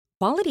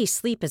Quality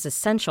sleep is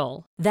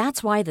essential.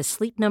 That's why the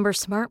Sleep Number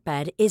Smart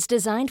Bed is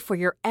designed for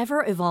your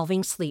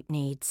ever-evolving sleep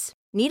needs.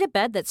 Need a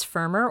bed that's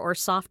firmer or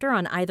softer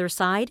on either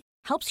side?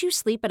 Helps you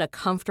sleep at a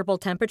comfortable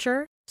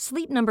temperature?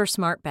 Sleep Number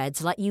Smart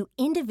Beds let you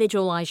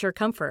individualize your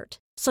comfort,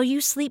 so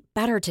you sleep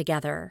better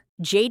together.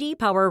 J.D.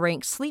 Power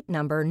ranks Sleep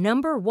Number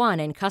number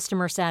 1 in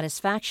customer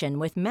satisfaction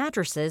with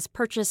mattresses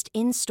purchased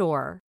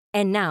in-store.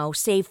 And now,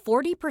 save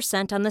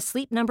 40% on the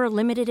Sleep Number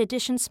Limited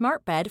Edition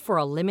Smart Bed for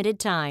a limited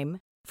time.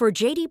 For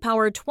J.D.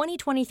 Power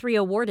 2023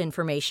 award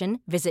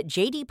information, visit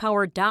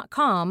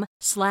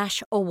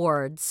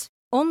jdpower.com/awards.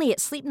 Only at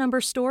Sleep Number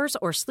stores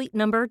or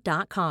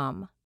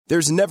sleepnumber.com.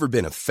 There's never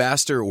been a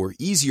faster or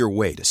easier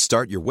way to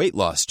start your weight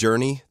loss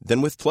journey than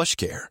with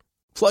PlushCare.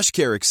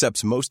 PlushCare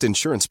accepts most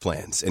insurance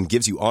plans and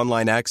gives you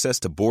online access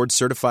to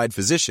board-certified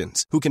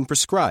physicians who can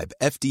prescribe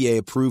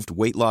FDA-approved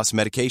weight loss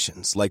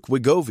medications like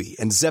Wegovy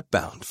and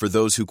Zepbound for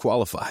those who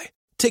qualify.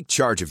 Take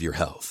charge of your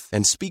health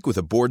and speak with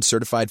a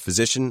board-certified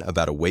physician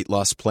about a weight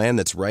loss plan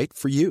that's right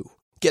for you.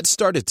 Get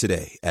started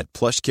today at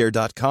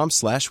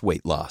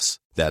plushcare.com/weight loss.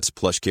 That's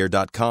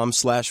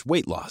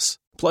plushcare.com/weight loss.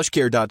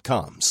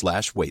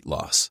 plushcare.com/weight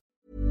loss.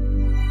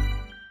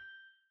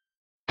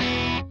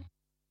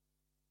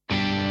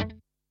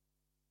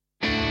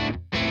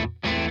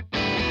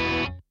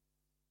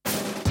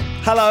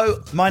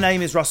 Hello, my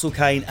name is Russell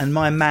Kane and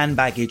my man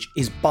baggage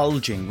is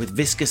bulging with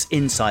viscous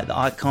insight that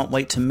I can't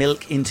wait to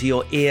milk into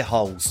your ear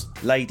holes,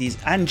 ladies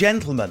and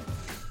gentlemen,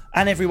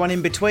 and everyone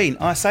in between.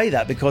 I say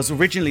that because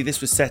originally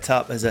this was set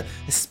up as a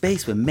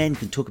space where men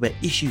can talk about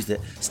issues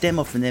that stem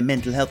off from their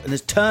mental health and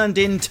has turned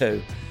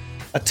into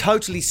a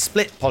totally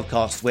split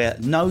podcast where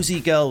nosy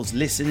girls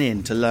listen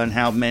in to learn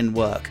how men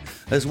work,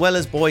 as well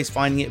as boys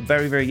finding it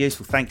very, very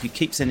useful. Thank you.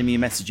 Keep sending me your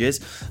messages.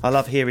 I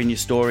love hearing your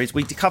stories.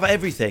 We cover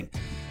everything.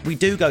 We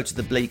do go to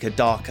the bleaker,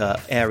 darker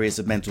areas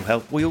of mental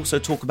health. We also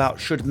talk about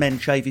should men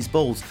shave his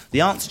balls.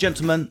 The answer,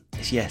 gentlemen,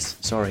 is yes.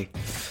 Sorry.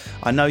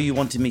 I know you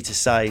wanted me to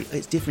say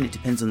it's different, it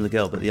depends on the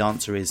girl, but the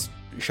answer is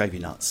shave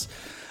your nuts.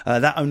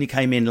 That only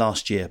came in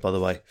last year, by the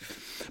way.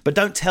 But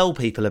don't tell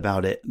people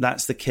about it.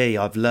 That's the key.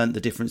 I've learnt the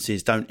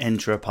differences. Don't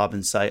enter a pub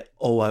and say,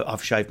 oh,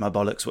 I've shaved my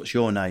bollocks. What's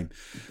your name?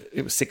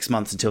 It was 6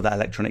 months until that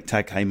electronic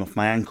tag came off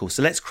my ankle.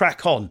 So let's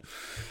crack on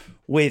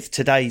with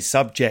today's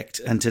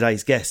subject and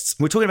today's guests.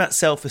 We're talking about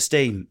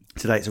self-esteem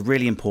today. It's a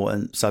really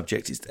important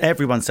subject.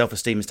 Everyone's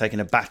self-esteem has taken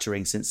a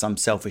battering since some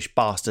selfish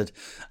bastard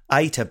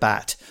ate a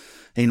bat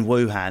in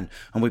Wuhan.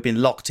 And we've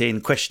been locked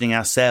in, questioning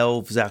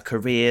ourselves, our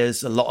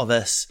careers. A lot of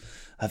us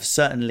have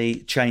certainly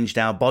changed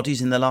our bodies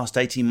in the last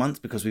 18 months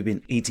because we've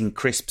been eating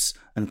crisps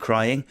and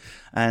crying.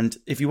 And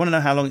if you want to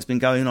know how long it's been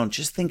going on,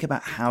 just think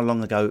about how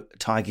long ago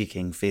Tiger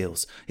King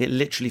feels. It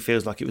literally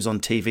feels like it was on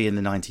TV in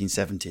the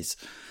 1970s.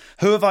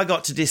 Who have I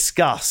got to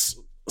discuss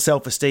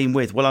self-esteem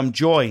with? Well, I'm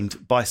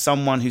joined by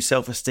someone whose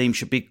self-esteem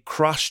should be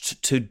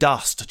crushed to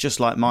dust,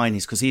 just like mine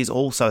is, because he is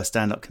also a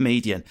stand-up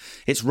comedian.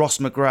 It's Ross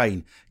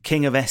McGrain,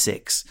 King of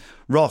Essex.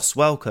 Ross,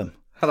 welcome.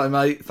 Hello,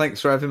 mate. Thanks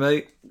for having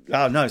me.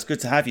 Oh, no, it's good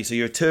to have you. So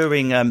you're a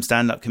touring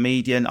stand-up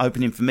comedian,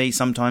 opening for me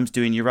sometimes,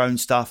 doing your own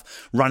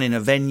stuff, running a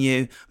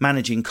venue,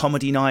 managing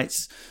comedy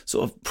nights,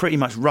 sort of pretty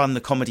much run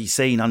the comedy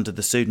scene under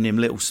the pseudonym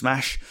Little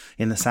Smash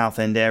in the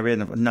Southend area.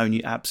 And I've known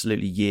you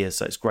absolutely years,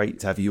 so it's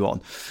great to have you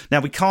on. Now,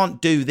 we can't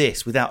do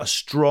this without a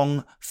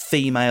strong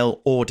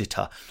female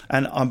auditor.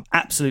 And I'm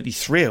absolutely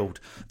thrilled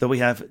that we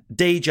have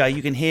DJ.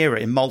 You can hear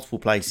it in multiple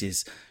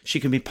places. She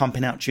can be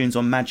pumping out tunes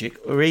on Magic,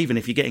 or even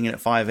if you're getting it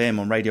at 5 a.m.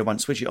 on Radio 1,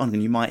 switch it on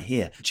and you might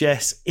hear.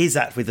 Jess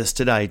Izzat with us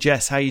today.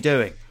 Jess, how are you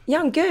doing? Yeah,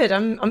 I'm good.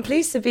 I'm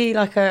pleased to be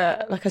like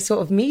a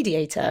sort of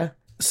mediator.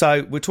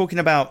 So we're talking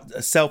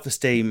about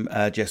self-esteem,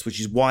 Jess, which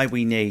is why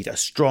we need a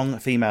strong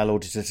female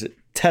auditor to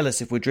tell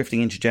us if we're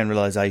drifting into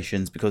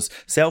generalisations, because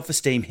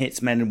self-esteem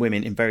hits men and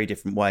women in very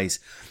different ways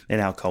in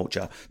our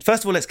culture.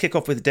 First of all, let's kick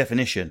off with a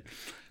definition.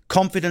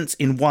 Confidence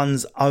in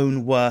one's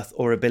own worth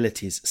or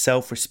abilities,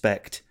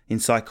 self-respect. In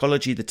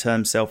psychology, the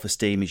term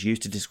self-esteem is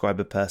used to describe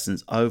a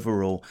person's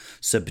overall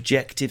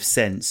subjective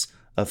sense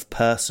of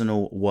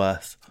personal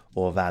worth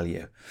or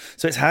value.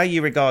 So it's how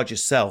you regard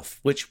yourself,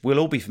 which we'll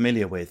all be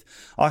familiar with.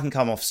 I can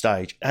come off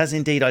stage, as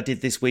indeed I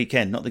did this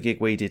weekend, not the gig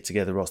we did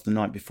together, Ross, the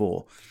night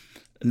before,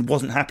 and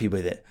wasn't happy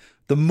with it.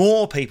 The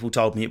more people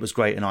told me it was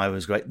great and I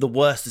was great, the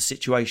worse the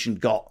situation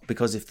got,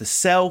 because if the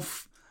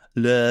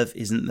self-love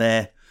isn't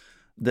there,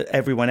 that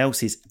everyone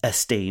else's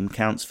esteem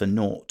counts for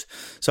naught.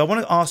 So I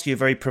want to ask you a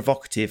very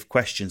provocative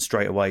question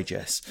straight away,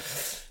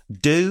 Jess.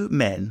 Do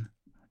men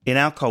in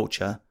our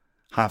culture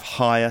have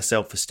higher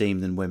self-esteem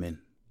than women?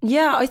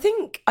 Yeah, I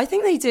think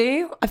they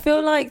do. I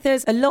feel like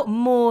there's a lot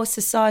more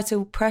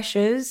societal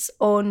pressures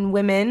on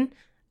women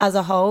as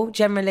a whole,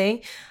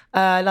 generally.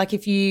 Like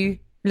if you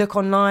look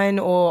online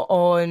or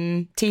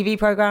on TV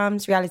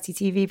programs, reality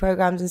TV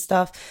programs and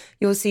stuff,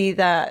 you'll see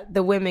that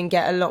the women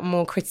get a lot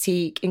more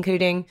critique,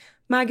 including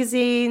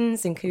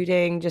magazines,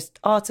 including just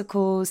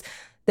articles.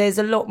 There's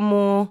a lot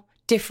more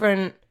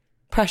different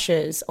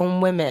pressures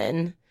on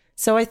women.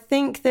 So I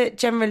think that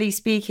generally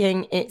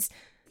speaking, it's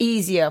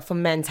easier for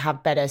men to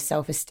have better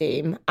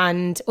self-esteem.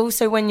 And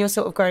also when you're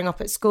sort of growing up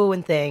at school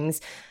and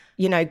things,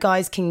 you know,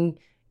 guys can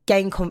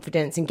gain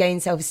confidence and gain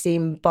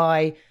self-esteem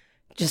by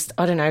just,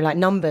 I don't know, like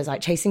numbers,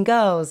 like chasing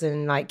girls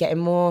and like getting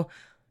more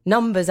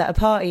numbers at a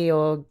party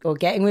or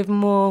getting with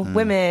more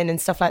women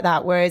and stuff like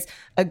that. Whereas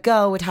a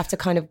girl would have to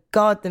kind of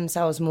guard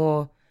themselves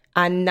more,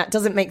 and that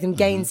doesn't make them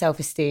gain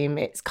self-esteem.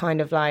 It's kind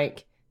of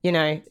like, you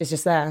know, it's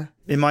just there.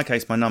 In my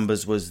case, my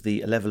numbers was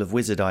the level of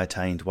wizard I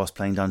attained whilst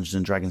playing Dungeons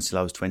and Dragons till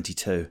I was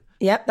 22.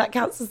 Yep, that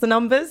counts as the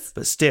numbers.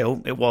 But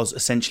still, it was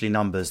essentially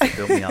numbers that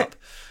built me up.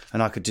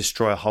 And I could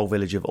destroy a whole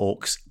village of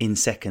orcs in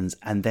seconds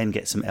and then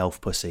get some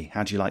elf pussy.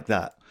 How do you like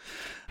that?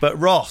 But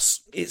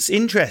Ross, it's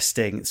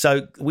interesting.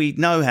 So we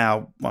know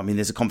how, I mean,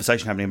 there's a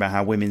conversation happening about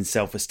how women's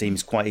self-esteem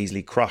is quite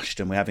easily crushed,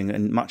 and we're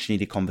having much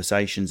needed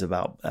conversations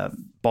about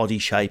body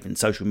shape and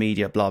social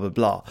media, blah, blah,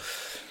 blah.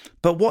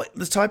 But what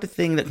the type of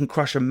thing that can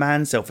crush a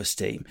man's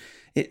self-esteem,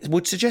 it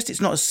would suggest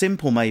it's not as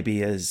simple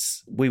maybe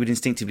as we would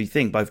instinctively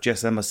think, both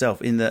Jess and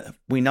myself, in that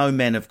we know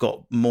men have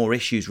got more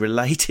issues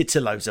related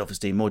to low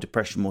self-esteem, more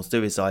depression, more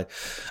suicide,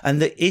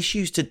 and the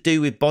issues to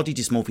do with body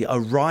dysmorphia are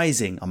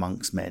rising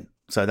amongst men.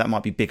 So that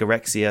might be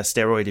bigorexia,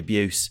 steroid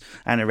abuse,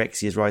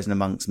 anorexia is rising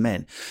amongst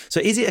men. So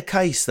is it a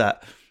case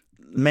that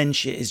men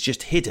shit is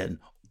just hidden,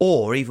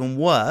 or even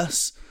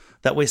worse,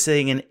 that we're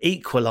seeing an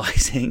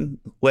equalising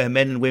where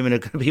men and women are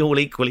going to be all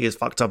equally as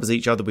fucked up as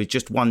each other with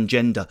just one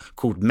gender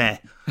called meh?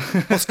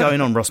 What's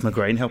going on, Ross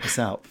McGreen? Help us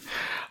out.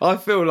 I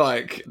feel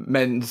like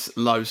men's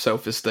low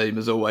self-esteem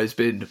has always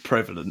been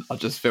prevalent. I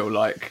just feel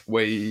like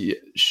we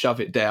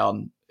shove it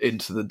down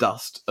into the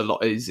dust a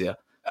lot easier.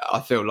 I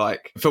feel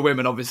like for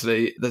women,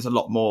 obviously, there's a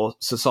lot more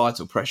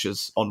societal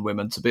pressures on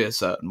women to be a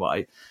certain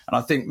way. And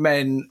I think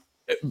men,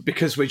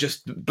 because we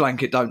just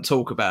blanket don't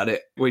talk about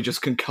it, we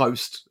just can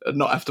coast and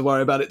not have to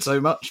worry about it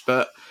too much.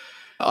 But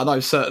I know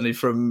certainly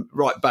from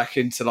right back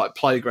into like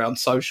playground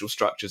social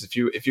structures, if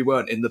you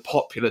weren't in the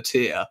popular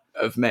tier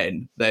of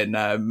men,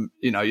 then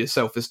you know, your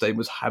self-esteem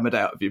was hammered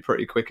out of you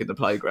pretty quick in the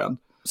playground.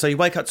 So you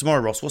wake up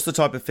tomorrow, Ross, what's the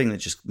type of thing that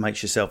just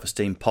makes your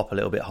self-esteem pop a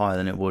little bit higher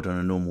than it would on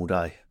a normal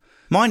day?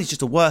 Mine is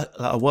just a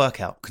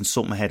workout, can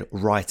sort my head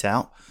right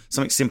out.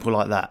 Something simple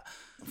like that.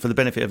 For the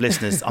benefit of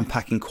listeners, I'm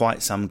packing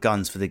quite some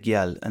guns for the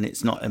gyal, and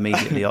it's not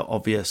immediately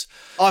obvious.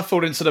 I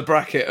fall into the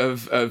bracket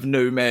of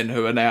new men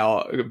who are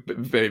now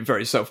very,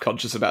 very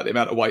self-conscious about the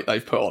amount of weight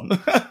they've put on.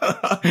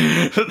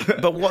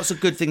 But what's a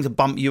good thing to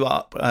bump you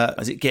up?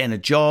 Is it getting a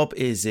job?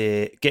 Is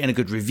it getting a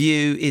good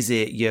review? Is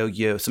it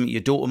something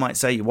your daughter might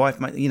say, your wife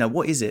might,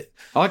 what is it?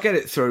 I get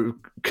it through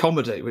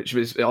comedy, which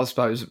is, I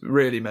suppose,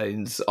 really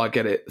means I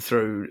get it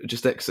through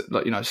just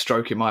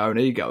stroking my own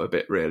ego a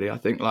bit, really. I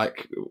think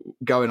like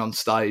going on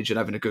stage and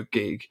having a good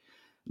gig,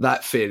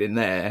 that feeling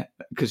there,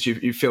 because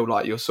you feel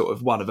like you're sort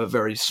of one of a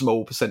very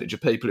small percentage of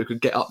people who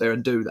could get up there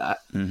and do that.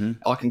 Mm-hmm.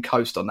 I can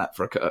coast on that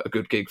for a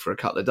good gig for a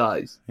couple of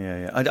days.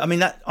 Yeah. I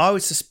mean, I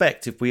would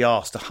suspect if we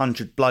asked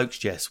 100 blokes,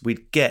 Jess,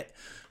 we'd get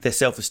their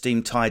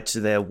self-esteem tied to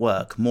their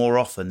work more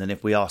often than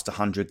if we asked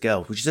 100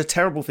 girls, which is a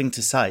terrible thing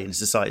to say in a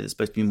society that's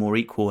supposed to be more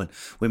equal and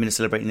women are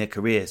celebrating their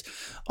careers.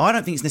 I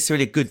don't think it's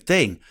necessarily a good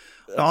thing.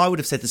 I would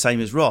have said the same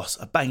as Ross,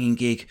 a banging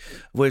gig,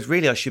 whereas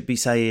really I should be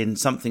saying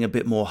something a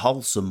bit more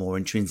wholesome, more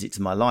intrinsic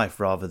to my life,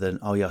 rather than,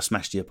 oh yeah, I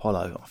smashed the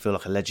Apollo, I feel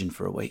like a legend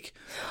for a week.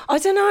 I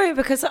don't know,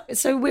 because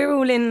so we're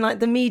all in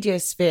like the media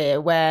sphere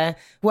where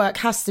work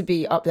has to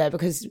be up there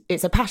because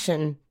it's a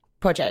passion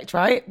project,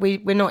 right?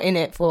 We're not in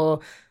it for,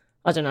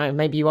 I don't know,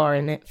 maybe you are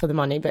in it for the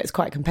money, but it's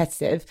quite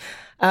competitive.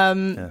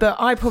 Yeah. But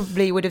I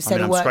probably would have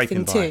said a work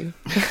thing too.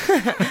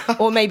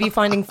 Or maybe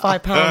finding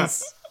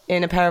 £5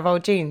 in a pair of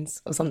old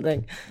jeans or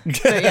something.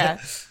 But yeah,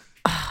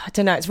 I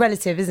don't know. It's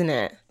relative, isn't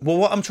it? Well,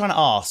 what I'm trying to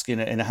ask in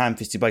a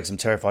ham-fisted way, because I'm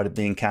terrified of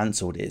being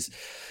cancelled, is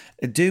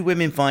do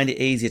women find it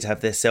easier to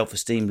have their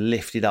self-esteem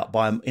lifted up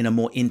in a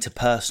more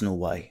interpersonal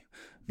way,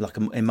 like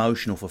an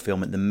emotional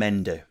fulfillment, than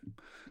men do?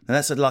 Now,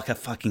 that's like a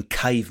fucking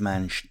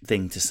caveman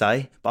thing to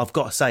say, but I've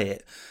got to say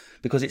it.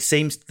 Because it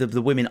seems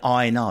the women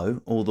I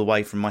know, all the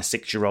way from my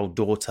 6-year-old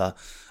daughter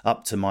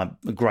up to my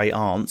great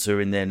aunts who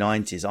are in their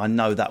 90s, I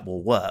know that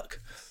will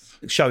work.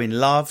 Showing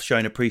love,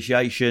 showing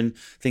appreciation,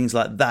 things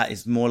like that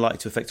is more likely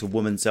to affect a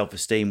woman's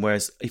self-esteem.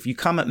 Whereas if you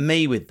come at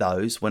me with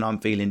those when I'm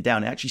feeling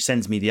down, it actually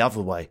sends me the other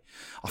way.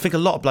 I think a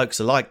lot of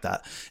blokes are like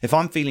that. If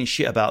I'm feeling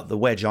shit about the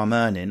wedge I'm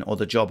earning or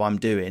the job I'm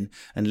doing,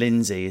 and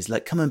Lindsay is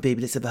like, come on,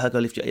 baby, let's have a hug,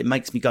 I'll lift you. It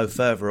makes me go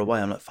further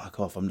away. I'm like, fuck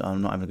off, I'm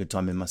not having a good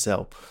time in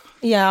myself.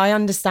 Yeah, I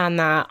understand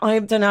that. I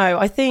don't know.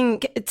 I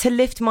think to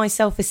lift my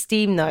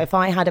self-esteem, though, if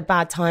I had a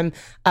bad time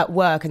at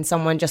work and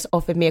someone just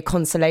offered me a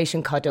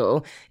consolation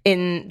cuddle,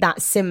 in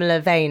that similar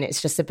vein,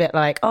 it's just a bit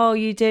like, oh,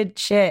 you did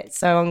shit,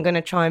 so I'm going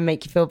to try and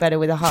make you feel better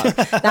with a hug.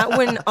 That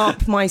wouldn't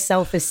up my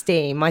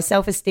self-esteem. My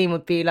self-esteem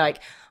would be like,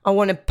 I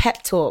want a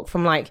pep talk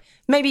from like,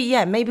 maybe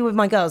with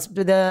my girls,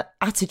 but the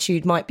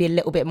attitude might be a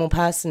little bit more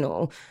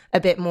personal, a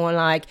bit more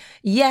like,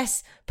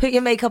 yes, put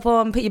your makeup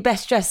on, put your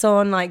best dress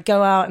on, like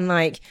go out and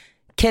like,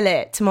 kill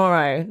it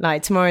tomorrow,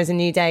 like tomorrow's a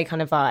new day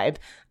kind of vibe.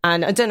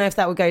 And I don't know if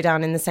that would go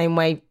down in the same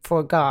way for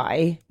a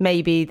guy.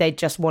 Maybe they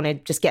just want to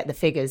just get the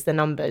figures, the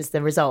numbers,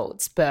 the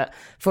results. But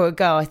for a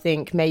girl, I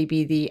think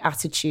maybe the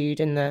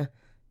attitude and the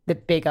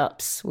big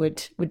ups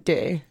would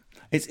do.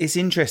 It's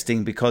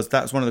interesting because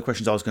that's one of the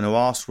questions I was going to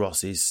ask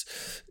Ross is,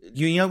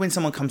 you know, when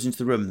someone comes into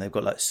the room and they've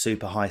got like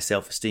super high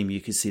self-esteem,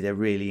 you can see they're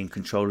really in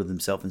control of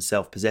themselves and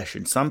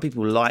self-possession. Some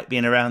people like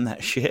being around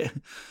that shit.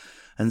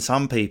 And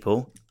some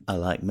people,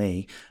 like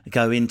me,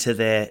 go into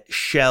their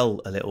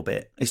shell a little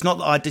bit. It's not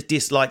that I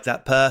dislike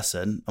that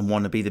person and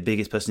want to be the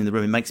biggest person in the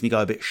room. It makes me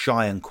go a bit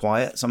shy and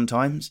quiet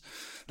sometimes.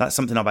 That's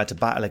something I've had to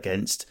battle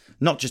against,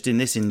 not just in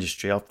this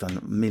industry. I've done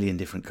a million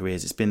different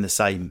careers. It's been the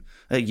same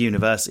at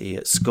university,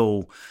 at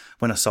school,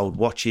 when I sold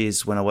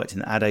watches, when I worked in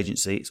the ad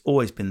agency. It's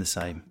always been the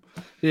same.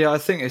 Yeah, I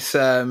think it's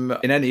in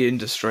any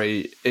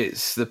industry,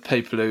 it's the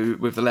people who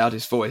with the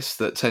loudest voice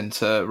that tend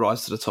to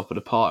rise to the top of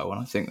the pile.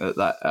 And I think that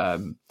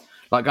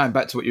like going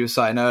back to what you were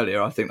saying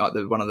earlier, I think like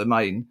one of the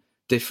main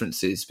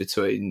differences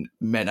between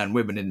men and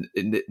women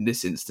in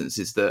this instance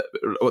is that,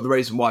 or the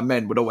reason why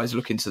men would always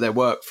look into their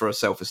work for a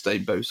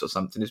self-esteem boost or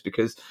something is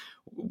because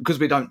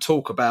we don't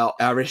talk about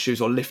our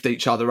issues or lift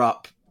each other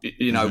up,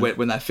 you know,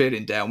 when they're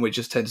feeling down. We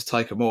just tend to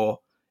take a more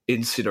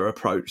insular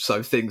approach.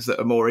 So things that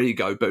are more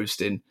ego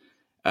boosting,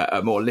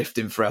 are more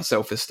lifting for our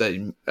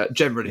self-esteem,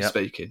 generally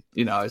speaking.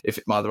 You know, if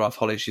my other half,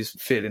 Holly, she's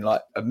feeling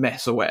like a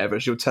mess or whatever,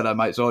 she'll tell her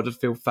mates, I just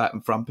feel fat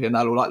and frumpy, and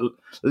they'll all like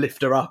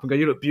lift her up and go,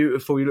 you look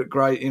beautiful, you look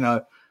great, you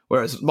know.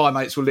 Whereas my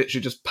mates will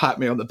literally just pat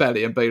me on the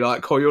belly and be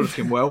like, "Oh, you're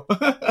looking well."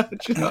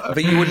 You know?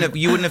 But you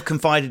wouldn't have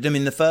confided them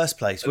in the first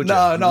place, would you? No,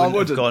 I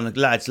wouldn't. Have gone,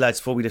 lads,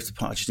 before we lift the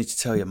pot, I just need to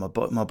tell you, my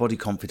body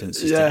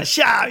confidence is down.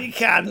 Shout, you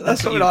can.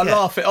 That's what I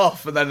laugh it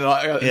off, and then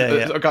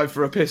I go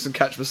for a piss and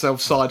catch myself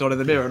side on in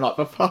the mirror, and like,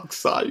 for fuck's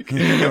sake.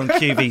 You're on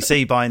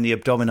QVC buying the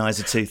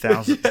Abdominizer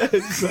 2000. Yeah,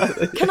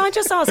 exactly. Can I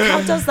just ask,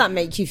 how does that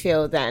make you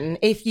feel then?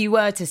 If you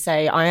were to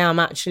say, I am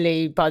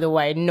actually, by the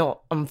way,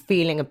 I'm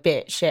feeling a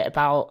bit shit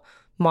about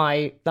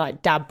my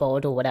like dad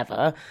bod or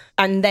whatever,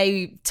 and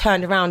they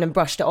turned around and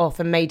brushed it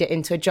off and made it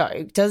into a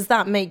joke, does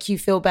that make you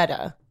feel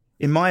better?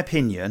 In my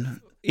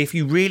opinion, if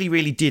you really,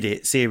 really did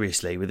it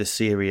seriously with a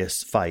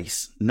serious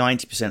face,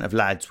 90% of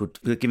lads would,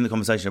 given the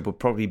conversation, would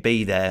probably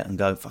be there and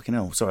go, fucking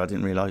hell, sorry, I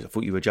didn't realise, I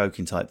thought you were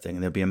joking type thing,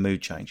 and there'd be a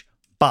mood change.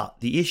 But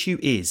the issue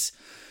is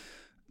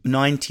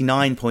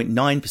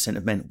 99.9%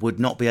 of men would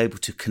not be able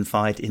to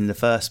confide in the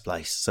first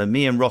place. So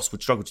me and Ross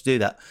would struggle to do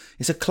that.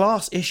 It's a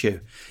class issue.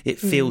 It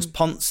feels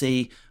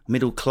poncy,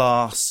 middle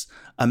class,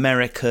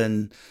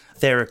 American,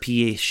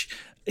 therapy-ish.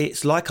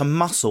 It's like a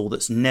muscle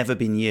that's never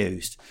been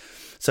used.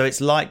 So it's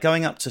like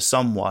going up to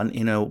someone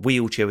in a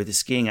wheelchair with a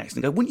skiing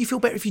accident and go, wouldn't you feel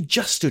better if you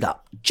just stood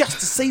up just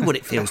to see what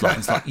it feels like?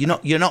 It's like,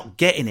 you're not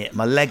getting it.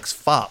 My leg's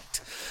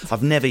fucked.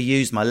 I've never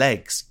used my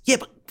legs. Yeah,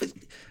 but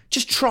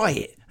just try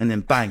it. And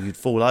then bang, you'd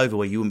fall over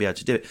where you wouldn't be able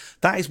to do it.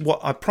 That is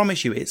what I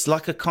promise you. It's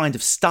like a kind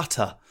of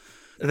stutter.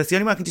 That's the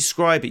only way I can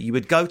describe it. You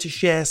would go to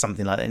share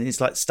something like that and it's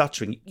like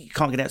stuttering. You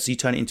can't get it out, so you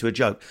turn it into a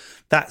joke.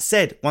 That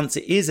said, once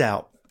it is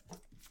out,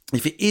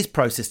 if it is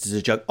processed as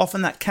a joke,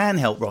 often that can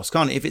help, Ross,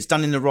 can't it? If it's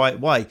done in the right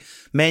way.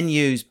 Men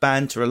use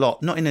banter a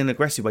lot, not in an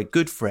aggressive way.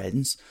 Good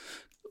friends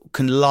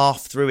can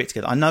laugh through it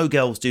together. I know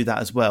girls do that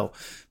as well.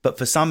 But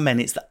for some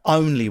men, it's the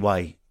only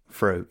way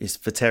through is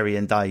for Terry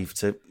and Dave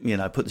to, you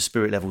know, put the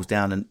spirit levels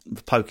down and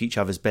poke each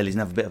other's bellies and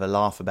have a bit of a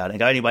laugh about it and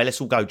go, anyway, let's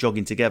all go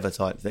jogging together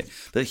type thing.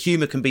 But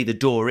humour can be the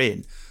door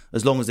in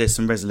as long as there's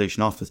some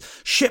resolution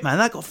afterwards. Shit, man,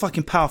 that got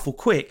fucking powerful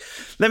quick.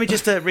 Let me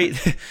just read.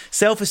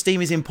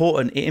 Self-esteem is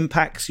important. It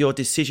impacts your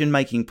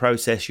decision-making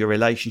process, your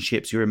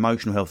relationships, your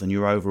emotional health, and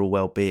your overall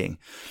well-being.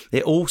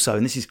 It also,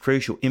 and this is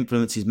crucial,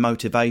 influences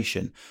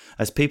motivation,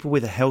 as people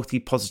with a healthy,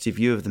 positive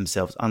view of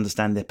themselves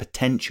understand their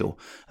potential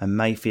and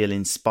may feel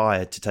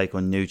inspired to take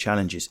on new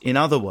challenges. In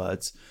other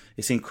words,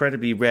 it's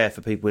incredibly rare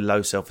for people with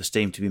low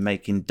self-esteem to be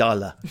making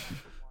dollar.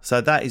 So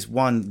that is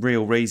one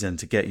real reason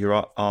to get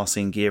your arse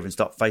in gear and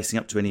start facing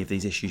up to any of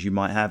these issues you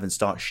might have and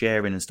start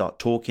sharing and start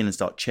talking and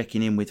start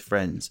checking in with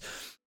friends.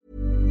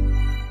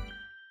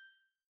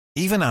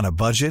 Even on a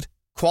budget,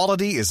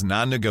 quality is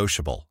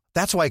non-negotiable.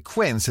 That's why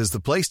Quince is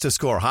the place to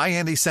score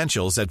high-end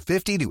essentials at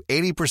 50 to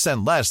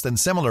 80% less than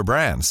similar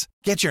brands.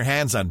 Get your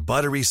hands on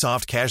buttery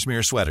soft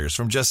cashmere sweaters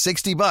from just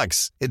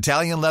 $60,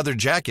 Italian leather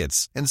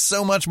jackets, and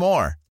so much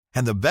more.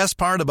 And the best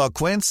part about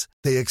Quince,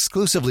 they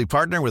exclusively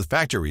partner with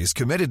factories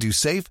committed to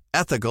safe,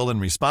 ethical,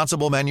 and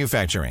responsible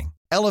manufacturing.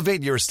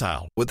 Elevate your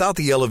style without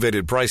the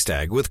elevated price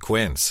tag with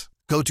Quince.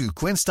 Go to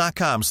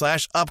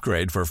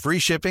quince.com/upgrade for free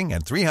shipping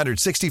and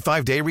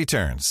 365-day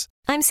returns.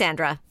 I'm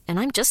Sandra, and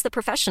I'm just the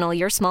professional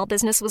your small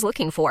business was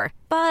looking for.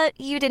 But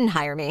you didn't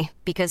hire me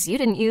because you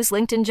didn't use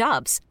LinkedIn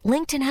Jobs.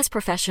 LinkedIn has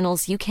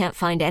professionals you can't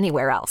find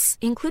anywhere else,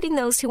 including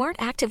those who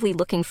aren't actively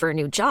looking for a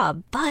new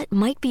job, but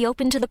might be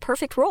open to the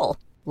perfect role.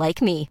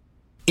 Like me.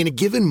 In a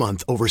given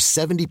month, over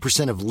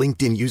 70% of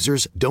LinkedIn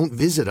users don't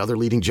visit other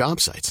leading job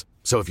sites.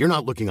 So if you're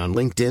not looking on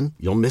LinkedIn,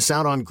 you'll miss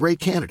out on great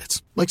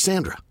candidates like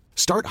Sandra.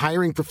 Start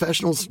hiring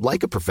professionals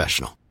like a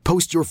professional.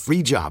 Post your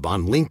free job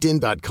on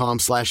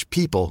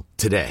linkedin.com/people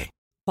today.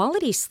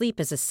 Quality sleep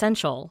is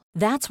essential.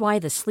 That's why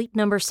the Sleep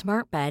Number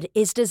Smart Bed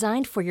is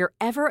designed for your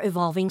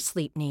ever-evolving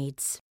sleep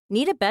needs.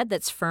 Need a bed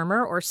that's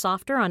firmer or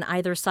softer on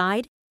either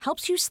side?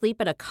 Helps you sleep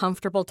at a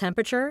comfortable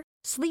temperature?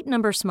 Sleep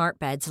Number Smart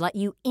Beds let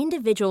you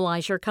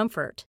individualize your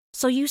comfort,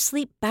 so you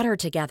sleep better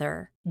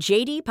together.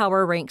 J.D.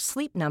 Power ranks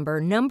Sleep Number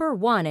number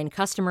 1 in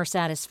customer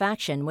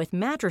satisfaction with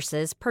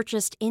mattresses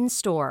purchased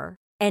in-store.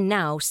 And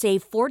now,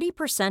 save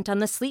 40% on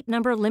the Sleep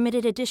Number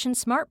Limited Edition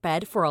Smart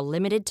Bed for a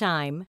limited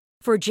time.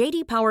 For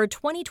J.D. Power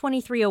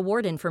 2023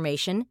 award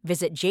information,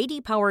 visit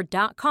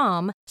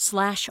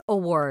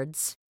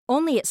jdpower.com/awards.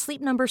 Only at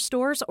Sleep Number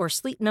stores or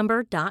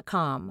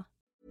sleepnumber.com.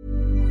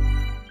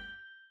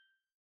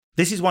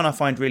 This is one I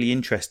find really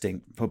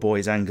interesting for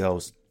boys and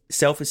girls.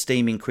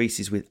 Self-esteem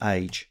increases with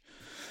age,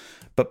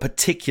 but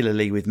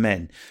particularly with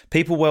men.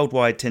 People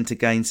worldwide tend to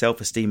gain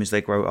self-esteem as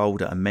they grow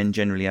older, and men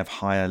generally have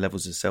higher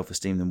levels of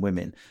self-esteem than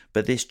women.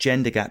 But this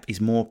gender gap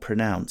is more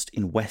pronounced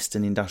in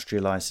Western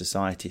industrialised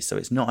societies, so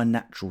it's not a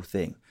natural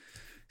thing.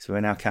 So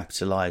we're now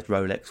capitalised,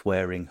 Rolex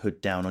wearing, hood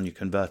down on your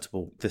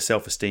convertible. The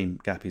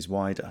self-esteem gap is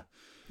wider.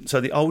 So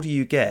the older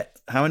you get,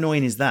 how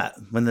annoying is that?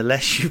 When the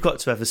less you've got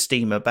to have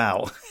esteem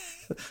about,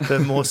 the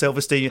more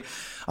self-esteem.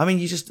 I mean,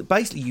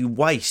 you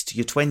waste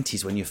your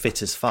 20s when you're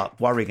fit as fuck,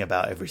 worrying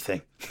about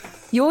everything.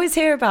 You always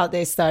hear about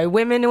this, though.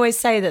 Women always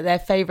say that their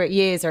favourite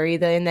years are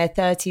either in their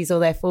 30s or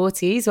their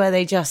 40s, where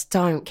they just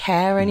don't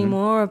care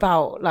anymore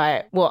about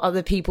like what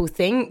other people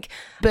think.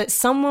 But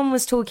someone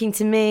was talking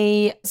to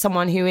me,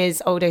 someone who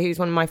is older, who's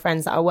one of my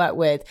friends that I work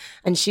with,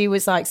 and she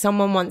was like,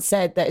 someone once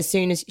said that as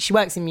soon as she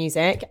works in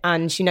music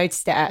and she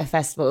noticed it at a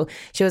festival,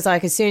 she was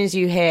like, as soon as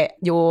you hit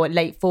your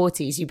late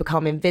 40s, you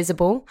become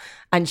invisible.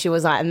 And she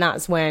was like, and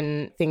that's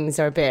when things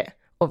are a bit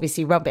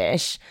obviously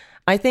rubbish.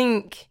 I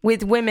think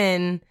with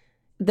women,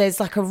 there's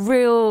like a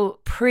real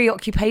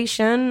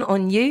preoccupation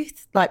on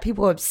youth. Like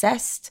people are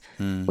obsessed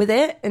with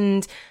it.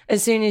 And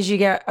as soon as you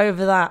get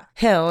over that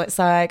hill, it's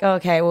like,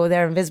 okay, well,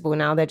 they're invisible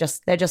now. They're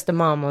just a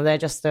mum, or they're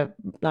just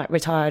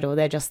retired, or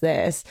they're just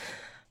this.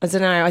 I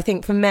don't know. I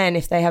think for men,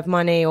 if they have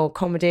money or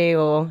comedy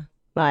or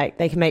like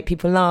they can make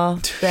people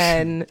laugh,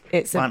 then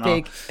it's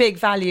a big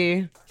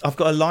value. I've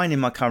got a line in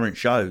my current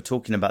show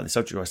talking about the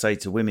subject where I say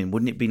to women,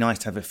 wouldn't it be nice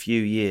to have a few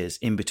years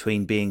in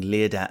between being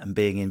leered at and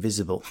being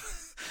invisible?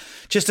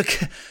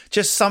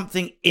 Just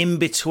something in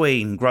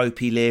between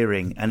gropey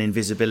leering and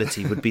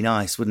invisibility would be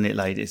nice, wouldn't it,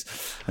 ladies?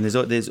 And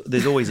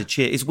there's always a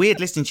cheer. It's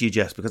weird listening to you,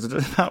 Jess, because I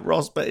don't know about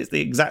Ross, but it's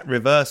the exact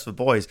reverse for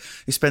boys.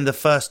 You spend the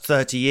first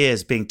 30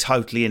 years being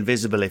totally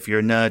invisible. If you're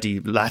a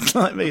nerdy lad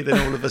like me, then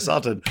all of a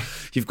sudden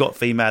you've got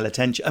female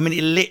attention. I mean,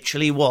 it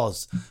literally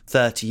was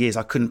 30 years.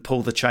 I couldn't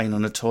pull the chain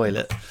on a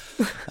toilet.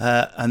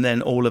 And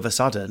then all of a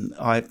sudden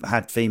I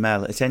had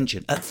female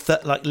attention.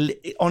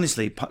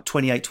 Honestly,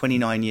 28,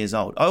 29 years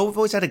old. I've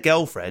always had a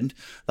girlfriend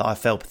that I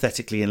fell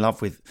pathetically in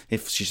love with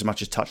if she so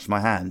much as touched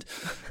my hand.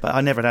 But I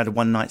never had a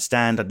one-night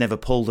stand. I'd never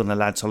pulled on a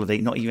lad's holiday,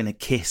 not even a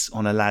kiss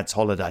on a lad's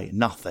holiday.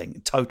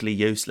 Nothing. Totally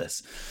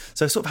useless.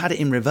 So I sort of had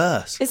it in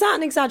reverse. Is that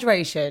an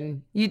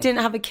exaggeration? You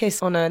didn't have a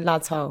kiss on a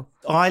lad's hole?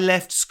 I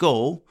left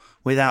school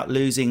without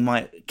losing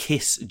my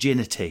kiss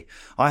virginity.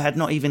 I had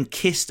not even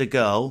kissed a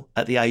girl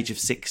at the age of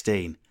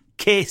 16.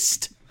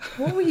 Kissed!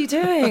 What were you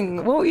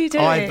doing? All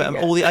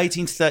the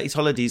 18 to 30s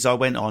holidays I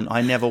went on,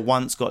 I never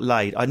once got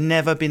laid. I'd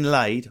never been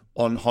laid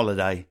on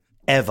holiday,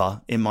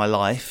 ever in my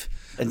life,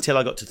 until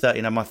I got to 30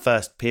 and had my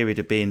first period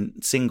of being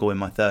single in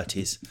my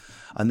 30s.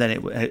 And then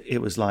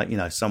it was like,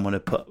 someone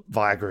had put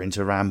Viagra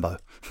into Rambo.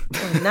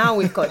 Well, now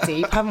we've got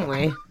deep, haven't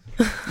we?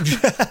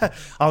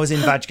 I was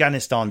in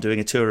Afghanistan doing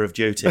a tour of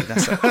duty.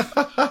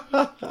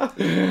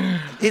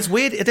 It's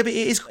weird.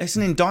 It's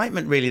an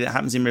indictment, really, that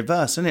happens in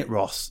reverse, isn't it,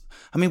 Ross?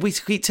 I mean, we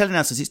keep telling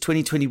ourselves it's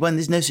 2021.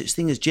 There's no such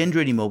thing as gender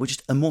anymore. We're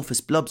just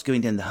amorphous blobs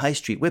going down the high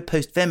street. We're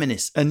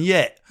post-feminists. And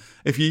yet,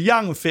 if you're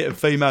young and fit and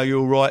female, you're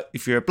all right.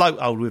 If you're a bloke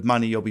old with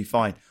money, you'll be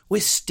fine. We're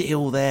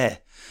still there.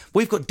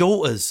 We've got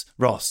daughters,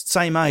 Ross,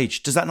 same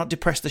age. Does that not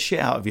depress the shit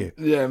out of you?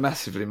 Yeah,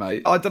 massively,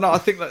 mate. I don't know. I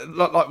think that,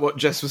 like what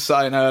Jess was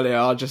saying earlier,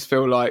 I just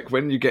feel like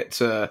when you get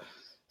to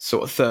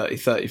sort of 30,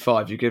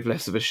 35, you give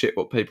less of a shit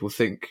what people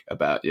think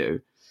about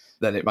you.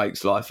 Then it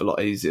makes life a lot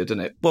easier,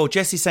 doesn't it? Well,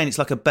 Jesse's saying it's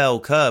like a bell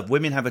curve.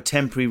 Women have a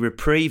temporary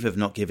reprieve of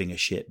not giving a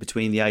shit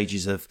between the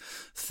ages of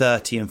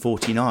 30 and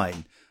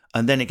 49.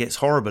 And then it gets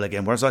horrible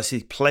again. Whereas I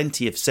see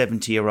plenty of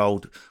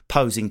 70-year-old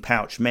posing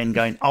pouch men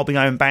going, I'll be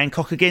going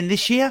Bangkok again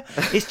this year.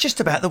 It's just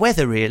about the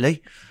weather,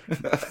 really. Do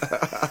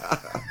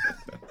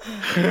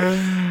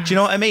you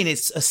know what I mean?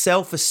 It's a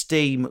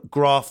self-esteem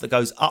graph that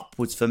goes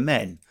upwards for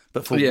men.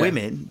 But for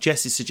women,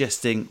 Jess is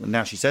suggesting,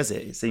 now she says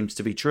it seems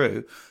to be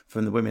true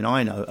from the women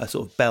I know, a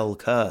sort of bell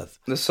curve.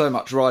 There's so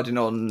much riding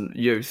on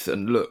youth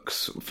and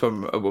looks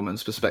from a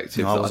woman's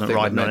perspective. No, I wasn't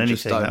riding on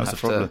anything, that was the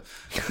problem.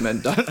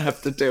 Men don't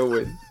have to deal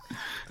with.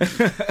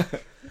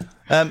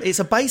 It's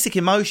a basic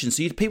emotion,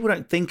 so people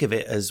don't think of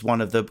it as one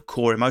of the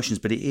core emotions,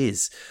 but it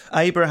is.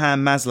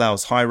 Abraham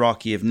Maslow's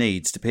hierarchy of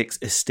needs depicts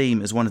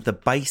esteem as one of the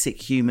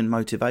basic human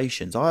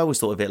motivations. I always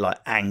thought of it like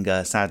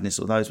anger, sadness,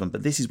 or those ones,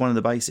 but this is one of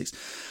the basics.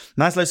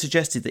 Maslow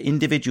suggested that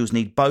individuals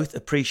need both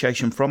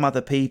appreciation from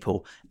other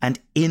people and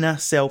inner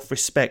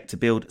self-respect to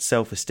build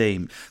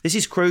self-esteem. This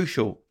is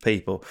crucial,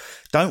 people.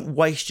 Don't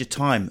waste your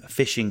time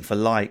fishing for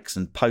likes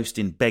and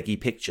posting beggy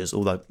pictures,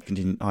 although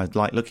I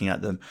like looking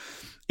at them.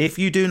 If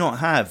you do not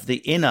have the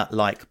inner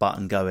like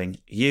button going,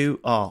 you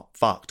are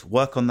fucked.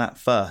 Work on that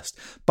first.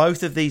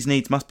 Both of these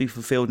needs must be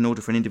fulfilled in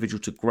order for an individual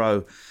to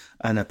grow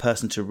and a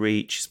person to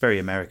reach, it's very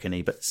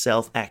American-y, but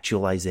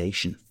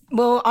self-actualization.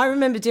 Well, I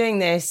remember doing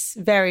this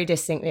very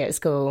distinctly at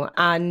school,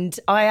 and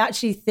I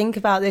actually think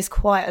about this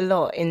quite a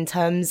lot in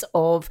terms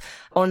of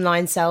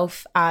online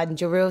self and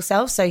your real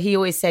self. So he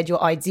always said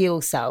your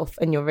ideal self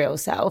and your real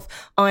self.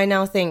 I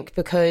now think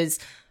because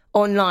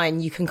online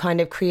you can kind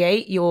of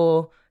create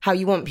how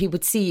you want people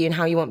to see you and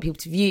how you want people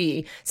to view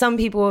you. Some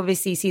people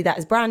obviously see that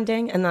as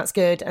branding, and that's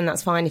good and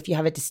that's fine if you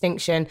have a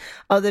distinction.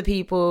 Other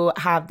people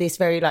have this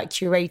very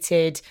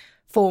curated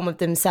form of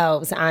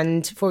themselves,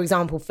 and for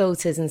example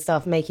filters and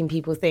stuff making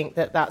people think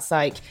that that's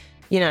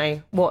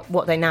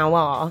what they now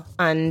are,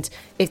 and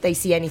if they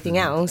see anything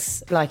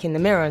else like in the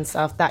mirror and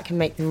stuff, that can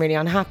make them really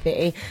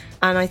unhappy.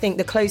 And I think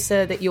the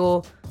closer that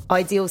your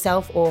ideal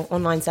self or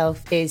online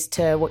self is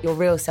to what your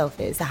real self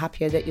is, the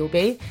happier that you'll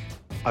be.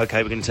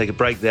 Okay, we're going to take a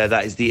break there.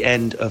 That is the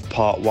end of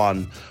part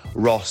 1.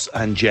 Ross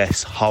and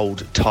Jess,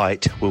 hold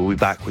tight. We'll be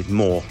back with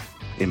more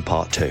in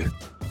part 2.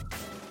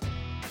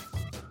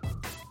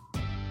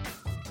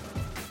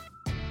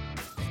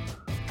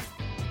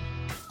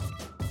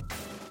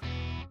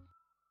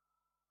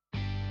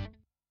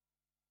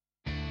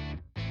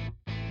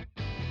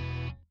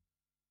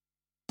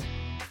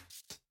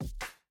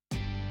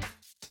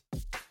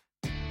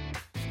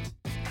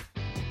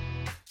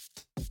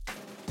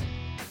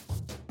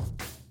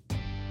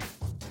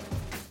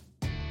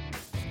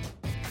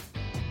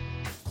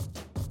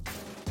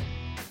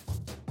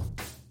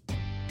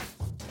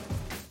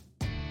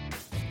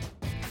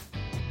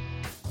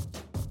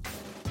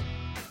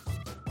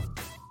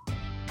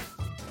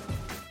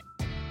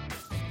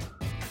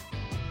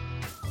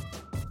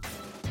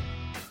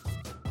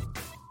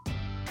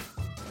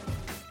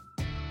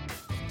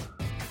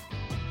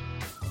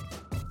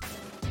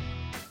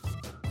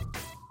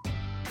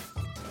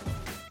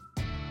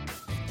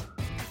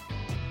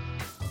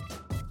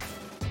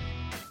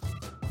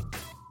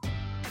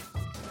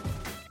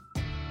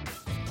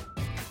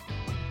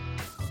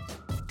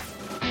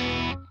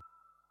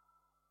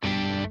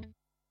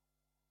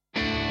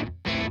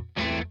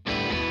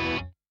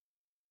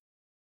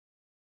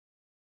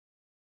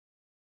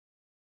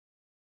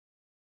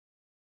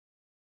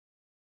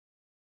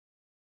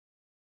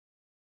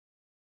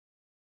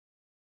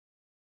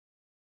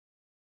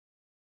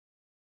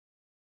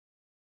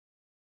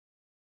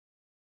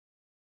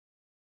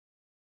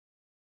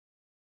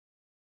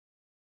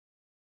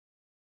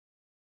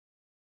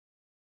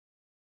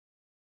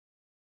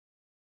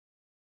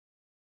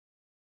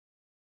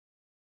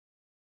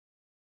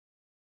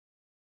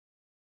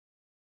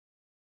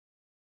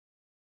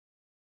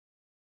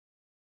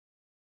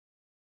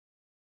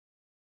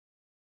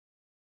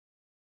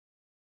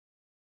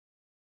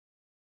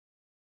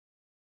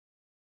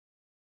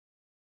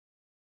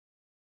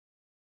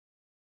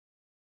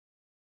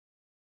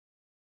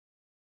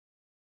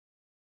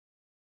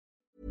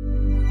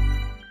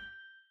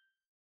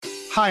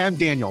 Hi, I'm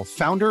Daniel,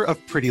 founder of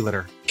Pretty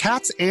Litter.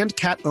 Cats and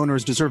cat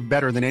owners deserve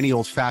better than any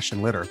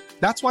old-fashioned litter.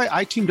 That's why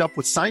I teamed up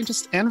with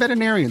scientists and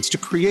veterinarians to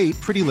create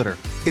Pretty Litter.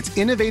 Its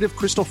innovative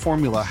crystal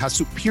formula has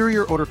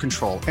superior odor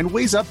control and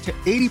weighs up to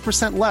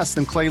 80% less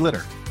than clay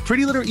litter.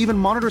 Pretty Litter even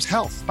monitors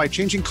health by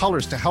changing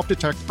colors to help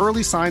detect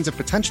early signs of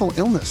potential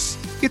illness.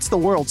 It's the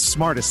world's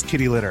smartest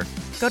kitty litter.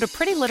 Go to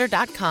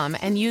prettylitter.com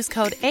and use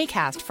code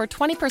ACAST for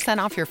 20%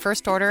 off your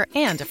first order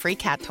and a free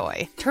cat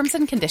toy. Terms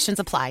and conditions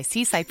apply.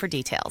 See site for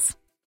details.